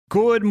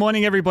Good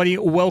morning, everybody.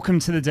 Welcome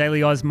to the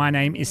Daily Oz. My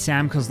name is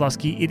Sam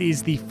Kozlowski. It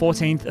is the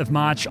 14th of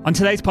March. On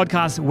today's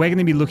podcast, we're going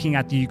to be looking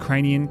at the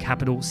Ukrainian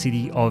capital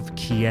city of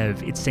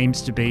Kyiv. It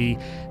seems to be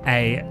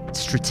a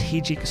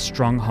strategic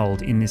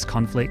stronghold in this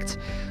conflict.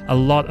 A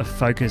lot of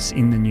focus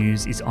in the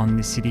news is on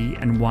this city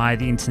and why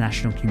the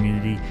international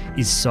community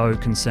is so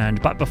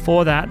concerned. But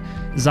before that,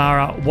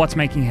 Zara, what's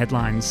making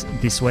headlines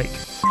this week?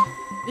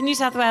 The New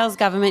South Wales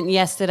government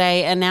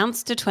yesterday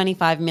announced a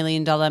 $25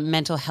 million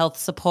mental health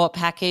support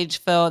package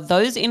for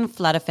those in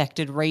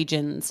flood-affected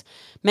regions.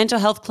 Mental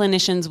health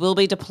clinicians will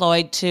be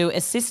deployed to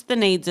assist the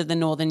needs of the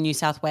northern New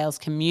South Wales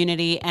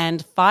community,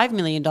 and $5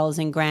 million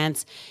in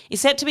grants is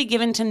set to be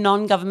given to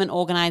non-government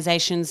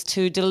organisations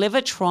to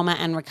deliver trauma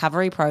and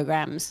recovery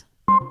programs.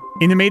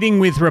 In a meeting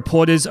with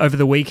reporters over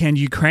the weekend,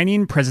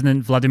 Ukrainian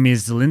President Vladimir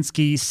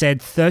Zelensky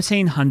said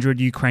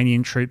 1,300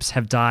 Ukrainian troops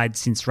have died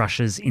since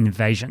Russia's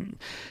invasion.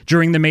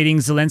 During the meeting,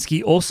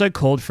 Zelensky also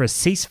called for a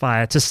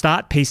ceasefire to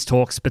start peace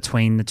talks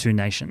between the two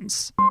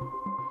nations.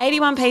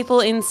 81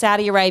 people in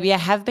Saudi Arabia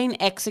have been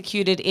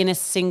executed in a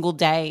single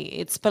day.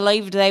 It's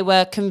believed they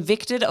were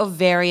convicted of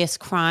various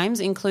crimes,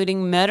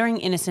 including murdering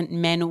innocent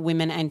men,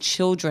 women and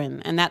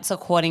children, and that's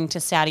according to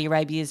Saudi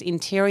Arabia's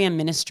Interior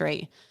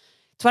Ministry.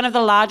 It's one of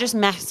the largest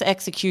mass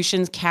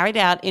executions carried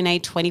out in a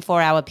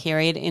 24-hour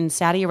period in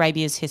Saudi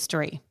Arabia's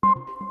history.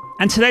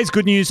 And today's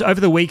good news. Over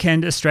the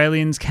weekend,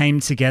 Australians came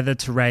together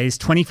to raise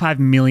 $25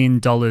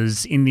 million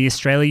in the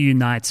Australia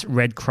Unites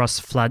Red Cross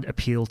Flood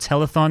Appeal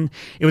Telethon.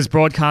 It was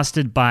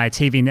broadcasted by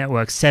TV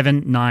networks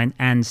 7, 9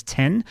 and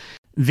 10.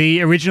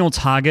 The original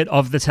target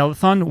of the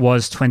telethon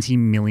was $20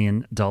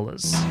 million.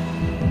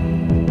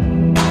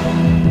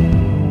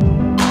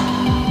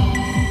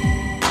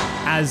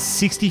 As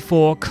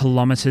 64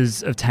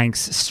 kilometres of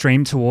tanks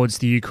stream towards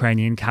the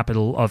Ukrainian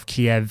capital of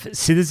Kyiv,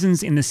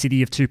 citizens in the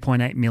city of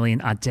 2.8 million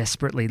are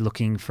desperately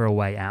looking for a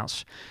way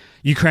out.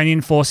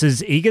 Ukrainian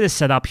forces eager to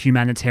set up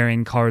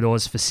humanitarian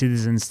corridors for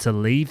citizens to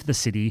leave the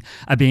city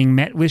are being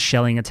met with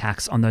shelling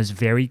attacks on those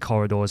very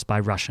corridors by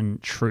Russian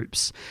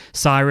troops.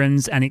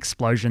 Sirens and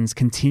explosions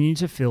continue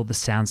to fill the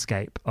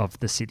soundscape of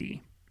the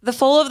city. The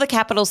fall of the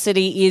capital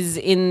city is,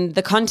 in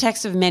the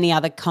context of many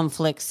other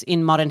conflicts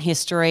in modern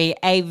history,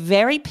 a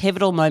very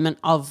pivotal moment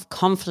of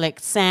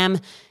conflict. Sam,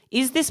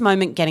 is this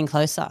moment getting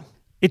closer?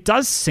 It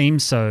does seem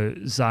so,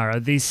 Zara.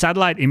 These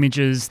satellite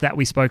images that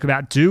we spoke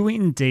about do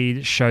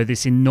indeed show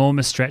this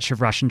enormous stretch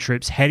of Russian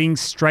troops heading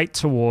straight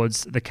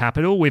towards the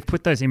capital. We've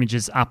put those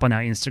images up on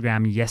our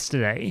Instagram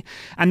yesterday.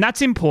 And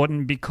that's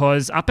important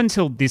because up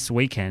until this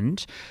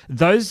weekend,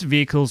 those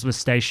vehicles were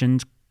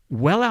stationed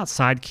well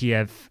outside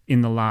Kyiv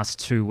in the last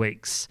 2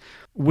 weeks.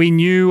 We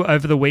knew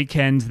over the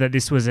weekend that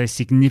this was a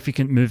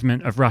significant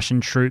movement of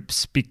Russian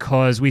troops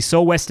because we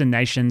saw Western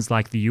nations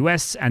like the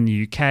US and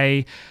the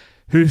UK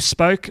who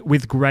spoke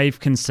with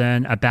grave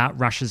concern about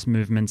Russia's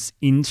movements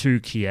into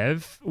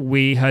Kyiv.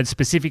 We heard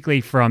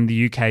specifically from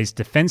the UK's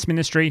Defence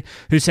Ministry,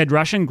 who said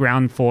Russian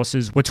ground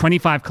forces were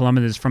 25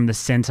 kilometres from the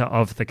centre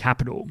of the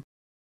capital.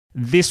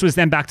 This was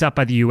then backed up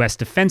by the US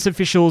defense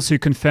officials who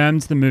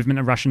confirmed the movement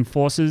of Russian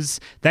forces.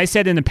 They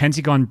said in a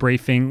Pentagon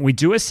briefing, "We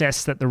do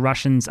assess that the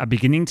Russians are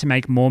beginning to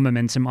make more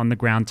momentum on the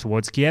ground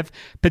towards Kyiv,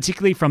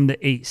 particularly from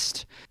the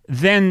east."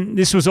 Then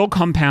this was all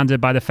compounded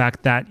by the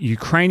fact that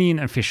Ukrainian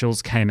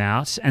officials came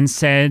out and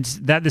said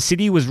that the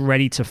city was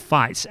ready to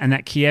fight and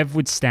that Kyiv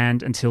would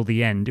stand until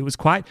the end. It was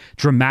quite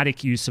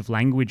dramatic use of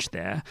language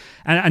there.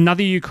 And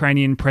another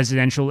Ukrainian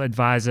presidential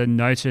advisor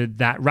noted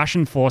that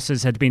Russian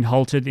forces had been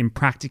halted in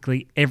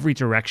practically every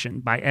direction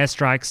by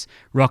airstrikes,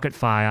 rocket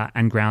fire,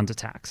 and ground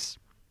attacks.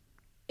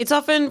 It's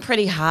often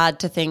pretty hard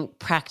to think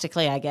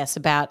practically, I guess,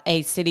 about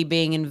a city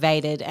being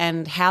invaded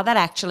and how that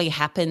actually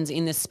happens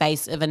in the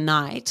space of a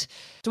night.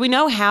 Do we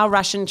know how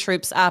Russian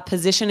troops are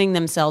positioning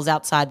themselves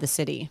outside the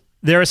city?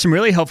 There are some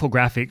really helpful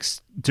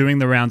graphics doing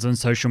the rounds on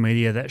social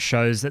media that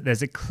shows that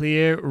there's a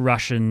clear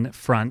Russian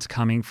front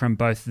coming from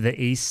both the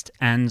east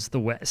and the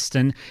west.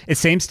 And it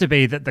seems to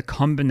be that the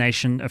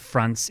combination of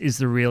fronts is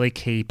the really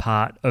key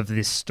part of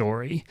this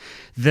story.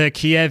 The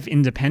Kyiv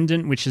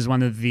Independent, which is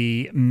one of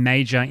the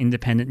major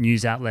independent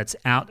news outlets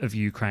out of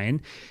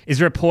Ukraine,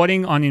 is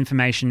reporting on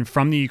information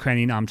from the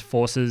Ukrainian armed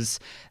forces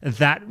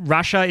that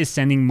Russia is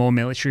sending more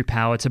military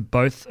power to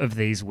both of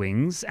these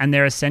wings, and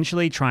they're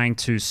essentially trying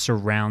to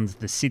surround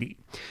the city.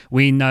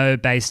 We know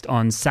based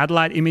on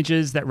satellite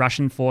images that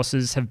Russian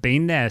forces have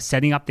been there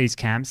setting up these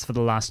camps for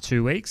the last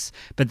 2 weeks,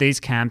 but these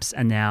camps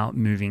are now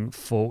moving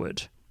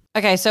forward.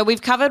 Okay, so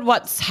we've covered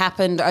what's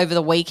happened over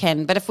the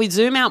weekend, but if we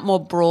zoom out more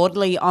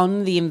broadly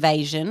on the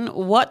invasion,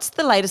 what's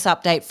the latest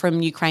update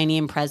from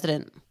Ukrainian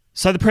president?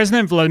 So the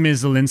President Volodymyr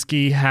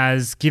Zelensky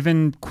has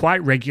given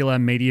quite regular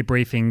media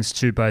briefings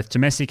to both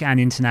domestic and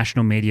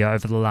international media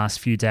over the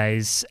last few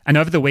days. And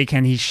over the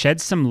weekend, he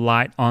shed some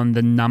light on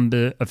the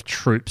number of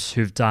troops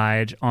who've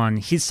died on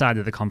his side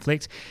of the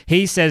conflict.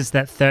 He says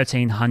that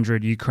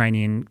 1,300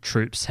 Ukrainian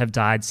troops have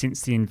died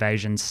since the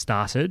invasion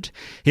started.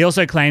 He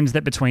also claims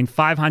that between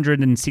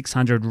 500 and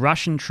 600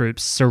 Russian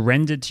troops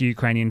surrendered to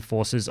Ukrainian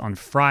forces on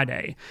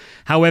Friday.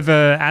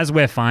 However, as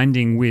we're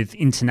finding with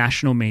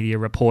international media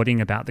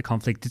reporting about the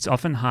conflict, it's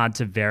often hard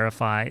to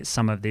verify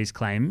some of these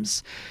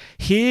claims.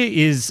 Here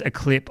is a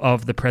clip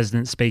of the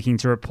president speaking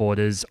to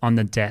reporters on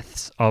the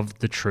deaths of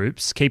the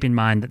troops. Keep in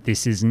mind that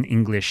this is an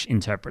English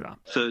interpreter.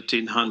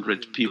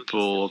 1,300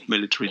 people of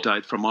military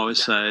died from our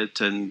side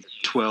and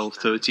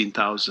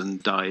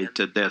 13,000 died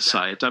at their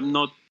side. I'm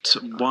not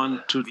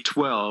 1 to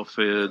 12,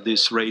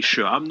 this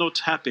ratio. I'm not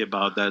happy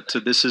about that.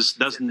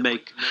 Doesn't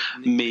make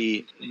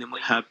me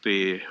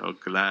happy or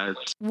glad.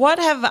 What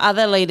have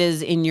other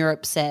leaders in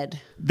Europe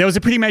said? There was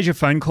a pretty major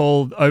phone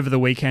call over the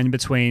weekend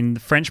between the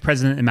French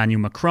President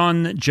Emmanuel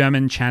Macron,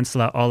 German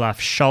Chancellor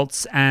Olaf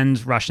Scholz,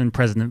 and Russian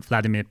President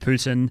Vladimir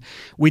Putin.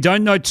 We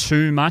don't know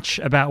too much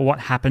about what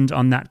happened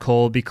on that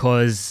call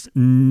because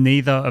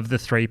neither of the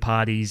three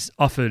parties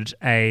offered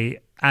a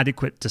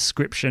adequate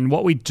description.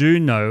 What we do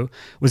know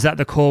was that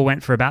the call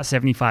went for about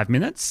 75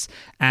 minutes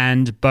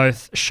and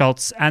both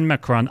Scholz and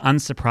Macron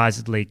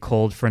unsurprisingly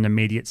called for an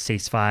immediate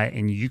ceasefire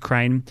in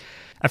Ukraine.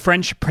 A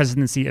French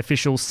presidency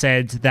official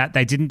said that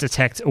they didn't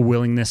detect a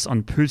willingness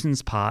on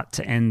Putin's part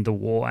to end the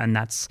war, and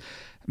that's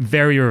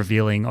very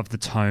revealing of the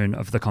tone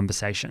of the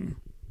conversation.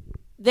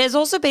 There's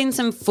also been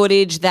some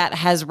footage that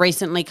has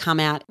recently come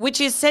out, which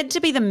is said to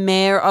be the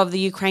mayor of the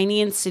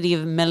Ukrainian city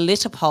of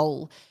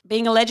Melitopol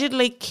being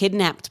allegedly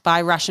kidnapped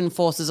by Russian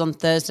forces on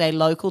Thursday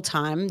local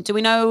time. Do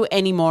we know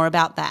any more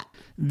about that?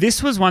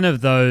 This was one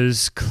of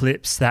those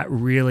clips that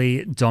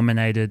really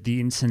dominated the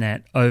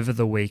internet over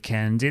the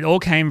weekend. It all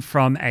came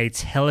from a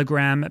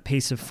Telegram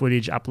piece of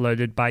footage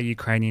uploaded by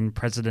Ukrainian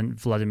President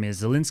Volodymyr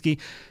Zelensky.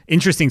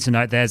 Interesting to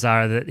note there,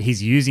 Zara, that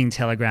he's using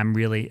Telegram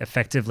really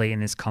effectively in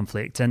this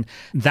conflict. And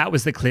that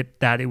was the clip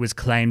that it was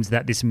claimed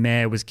that this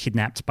mayor was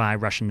kidnapped by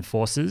Russian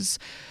forces.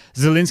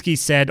 Zelensky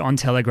said on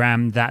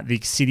Telegram that the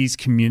city's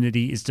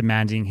community is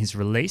demanding his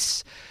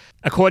release.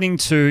 According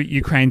to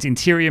Ukraine's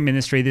Interior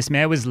Ministry, this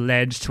mayor was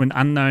led to an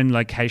unknown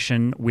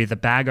location with a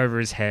bag over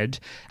his head.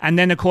 And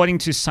then according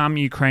to some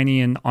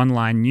Ukrainian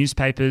online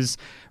newspapers,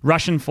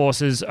 Russian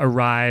forces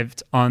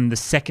arrived on the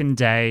second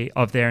day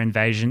of their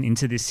invasion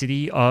into the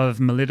city of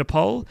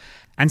Melitopol.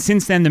 And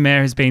since then, the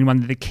mayor has been one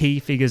of the key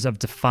figures of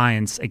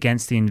defiance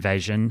against the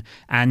invasion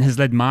and has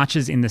led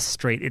marches in the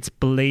street. It's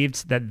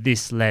believed that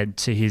this led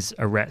to his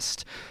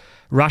arrest.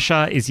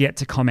 Russia is yet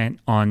to comment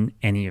on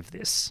any of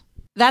this.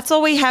 That's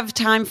all we have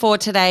time for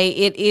today.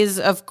 It is,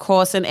 of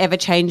course, an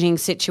ever-changing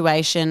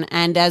situation.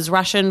 And as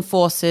Russian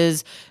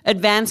forces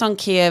advance on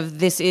Kyiv,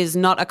 this is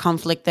not a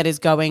conflict that is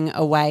going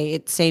away.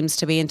 It seems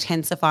to be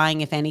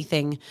intensifying, if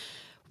anything.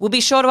 We'll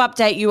be sure to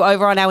update you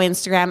over on our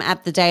Instagram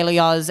at The Daily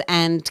Oz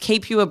and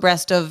keep you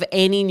abreast of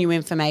any new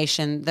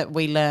information that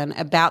we learn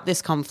about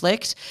this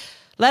conflict.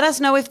 Let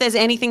us know if there's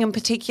anything in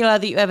particular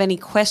that you have any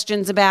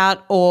questions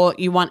about or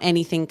you want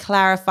anything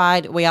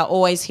clarified. We are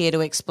always here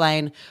to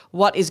explain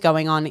what is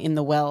going on in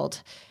the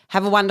world.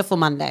 Have a wonderful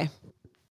Monday.